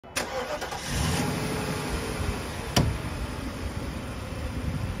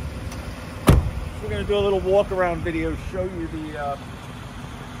going to do a little walk around video, show you the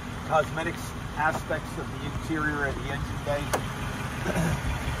cosmetics aspects of the interior and the engine bay.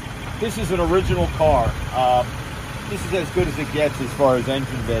 This is an original car. This is as good as it gets as far as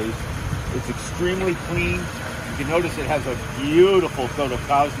engine bays. It's extremely clean. You can notice it has a beautiful coat of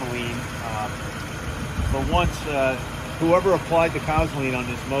Cosmoline. For once, whoever applied the Cosmoline on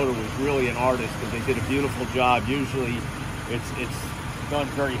this motor was really an artist, because they did a beautiful job. Usually it's done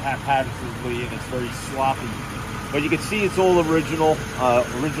very haphazardly and it's very sloppy. But you can see it's all original,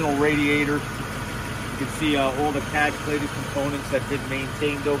 original radiator. You can see all the CAD plated components that have been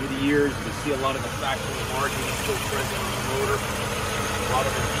maintained over the years. You can see a lot of the factory marking is still present on the motor. A lot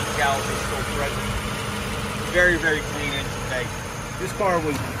of the decals are still present. Very, very clean engine bay. This car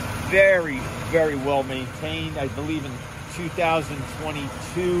was very, very well maintained. I believe in 2022,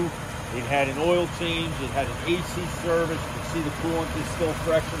 it had an oil change, it had an AC service. You can see the coolant is still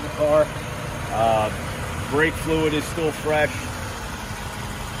fresh in the car. Brake fluid is still fresh.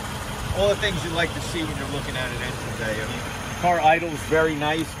 All the things you like to see when you're looking at an engine bay. I mean, the car idles very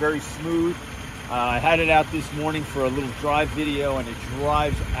nice, very smooth. I had it out this morning for a little drive video, and it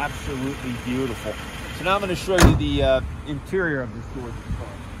drives absolutely beautiful. So now I'm going to show you the interior of this gorgeous car.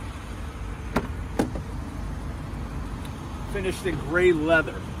 Finished in gray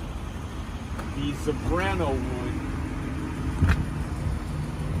leather. The Zebrano wood.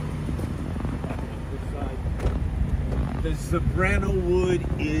 The Zebrano wood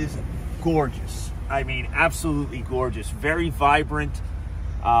is gorgeous. I mean, absolutely gorgeous. Very vibrant.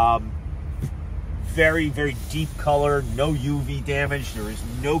 Very, very deep color. No UV damage. There is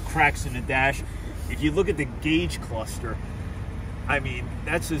no cracks in the dash. If you look at the gauge cluster, I mean,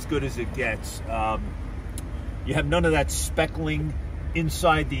 that's as good as it gets. You have none of that speckling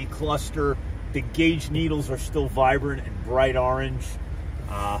inside the cluster. The gauge needles are still vibrant and bright orange.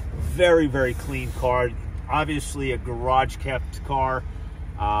 Very, very clean car. Obviously a garage kept car.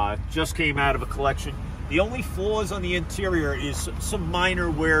 Just came out of a collection. The only flaws on the interior is some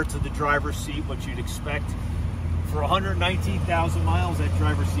minor wear to the driver's seat, what you'd expect. For 119,000 miles, that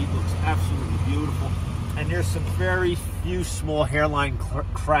driver's seat looks absolutely beautiful. And there's some very few small hairline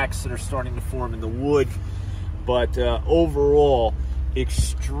cracks that are starting to form in the wood. But overall,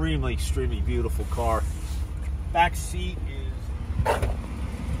 extremely, extremely beautiful car. Back seat is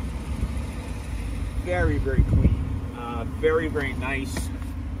very, very clean. Very, very nice.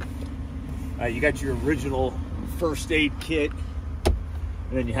 You got your original first aid kit.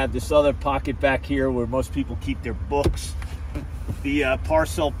 And then you have this other pocket back here where most people keep their books. The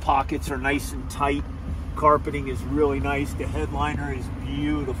parcel pockets are nice and tight. Carpeting is really nice. The headliner is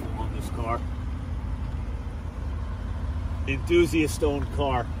beautiful on this car. Enthusiast-owned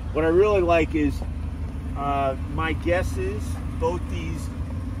car. What I really like is, my guess is, both these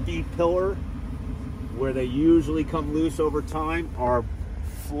D-pillar, where they usually come loose over time, are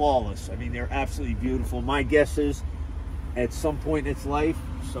flawless. I mean, they're absolutely beautiful. My guess is, at some point in its life,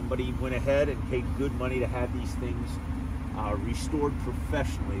 somebody went ahead and paid good money to have these things restored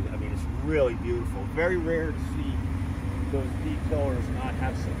professionally. I mean, it's really beautiful. Very rare to see those D-pillars not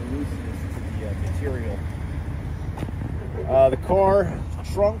have some looseness to the material. The car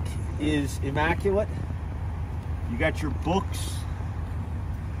trunk is immaculate. You got your books.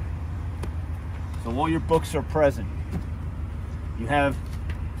 So all your books are present. You have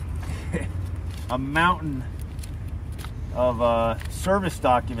a mountain of service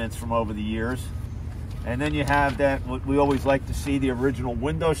documents from over the years. And then you have that, what we always like to see, the original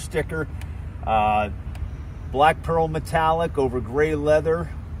window sticker. Black pearl metallic over gray leather.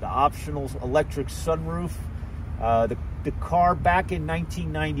 The optional electric sunroof. The car back in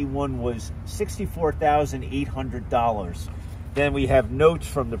 1991 was $64,800. Then we have notes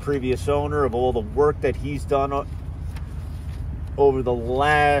from the previous owner of all the work that he's done over the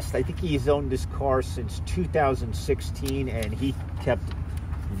last, I think he's owned this car since 2016, and he kept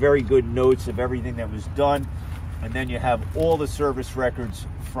very good notes of everything that was done. And then you have all the service records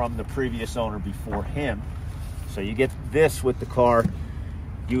from the previous owner before him. So you get this with the car.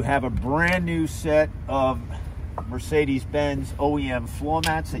 You have a brand new set of Mercedes-Benz OEM floor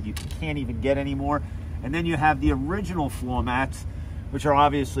mats that you can't even get anymore. And then you have the original floor mats, which are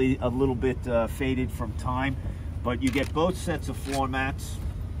obviously a little bit faded from time, but you get both sets of floor mats.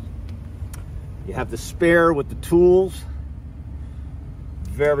 You have the spare with the tools.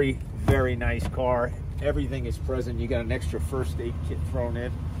 Very, very nice car. Everything is present. You got an extra first aid kit thrown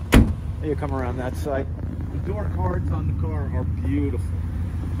in. Then you come around that side. The door cards on the car are beautiful.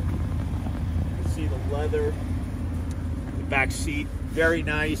 You see the leather, the back seat, very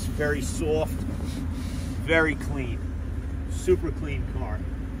nice, very soft, very clean, super clean car.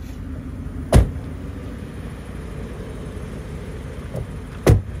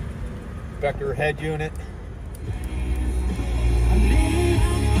 Becker head unit.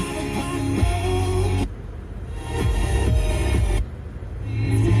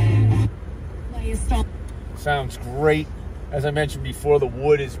 Sounds great. As I mentioned before, the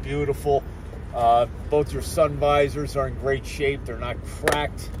wood is beautiful. Both your sun visors are in great shape. They're not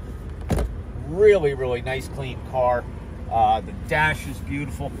cracked. Really, really nice, clean car. The dash is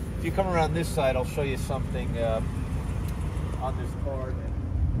beautiful. If you come around this side, I'll show you something on this car.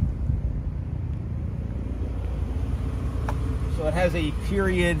 So it has a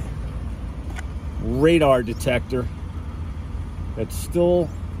period radar detector that still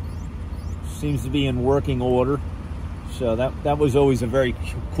seems to be in working order. So that was always a very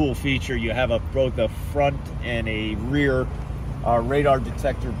cool feature. You have both a front and a rear radar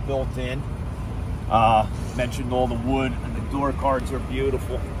detector built in. Mentioned all the wood, and the door cards are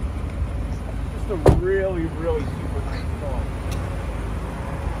beautiful. Just a really, really super nice car.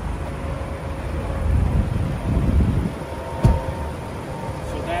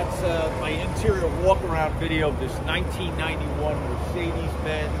 So that's my interior walk-around video of this 1991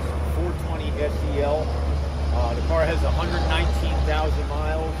 Mercedes-Benz 420SEL. The car has 119,000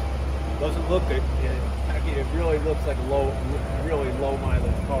 miles. Doesn't look it. It really looks like a really low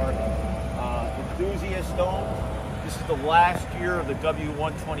mileage car. Enthusiast owned. This is the last year of the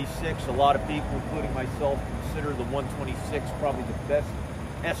W126. A lot of people, including myself, consider the 126 probably the best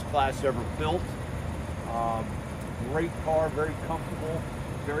S-Class ever built. Great car, very comfortable,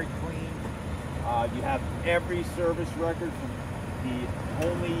 very clean. You have every service record from the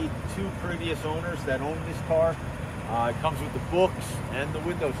only 2 previous owners that owned this car. It comes with the books and the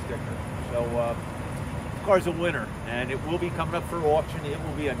window sticker. So the car's a winner, and it will be coming up for auction. It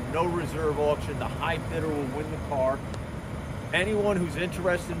will be a no reserve auction. The high bidder will win the car. Anyone who's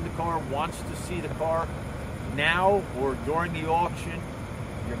interested in the car, wants to see the car now or during the auction,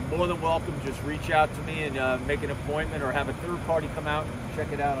 you're more than welcome. Just reach out to me and make an appointment, or have a third party come out and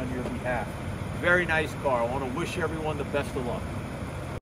check it out on your behalf. Very nice car. I want to wish everyone the best of luck.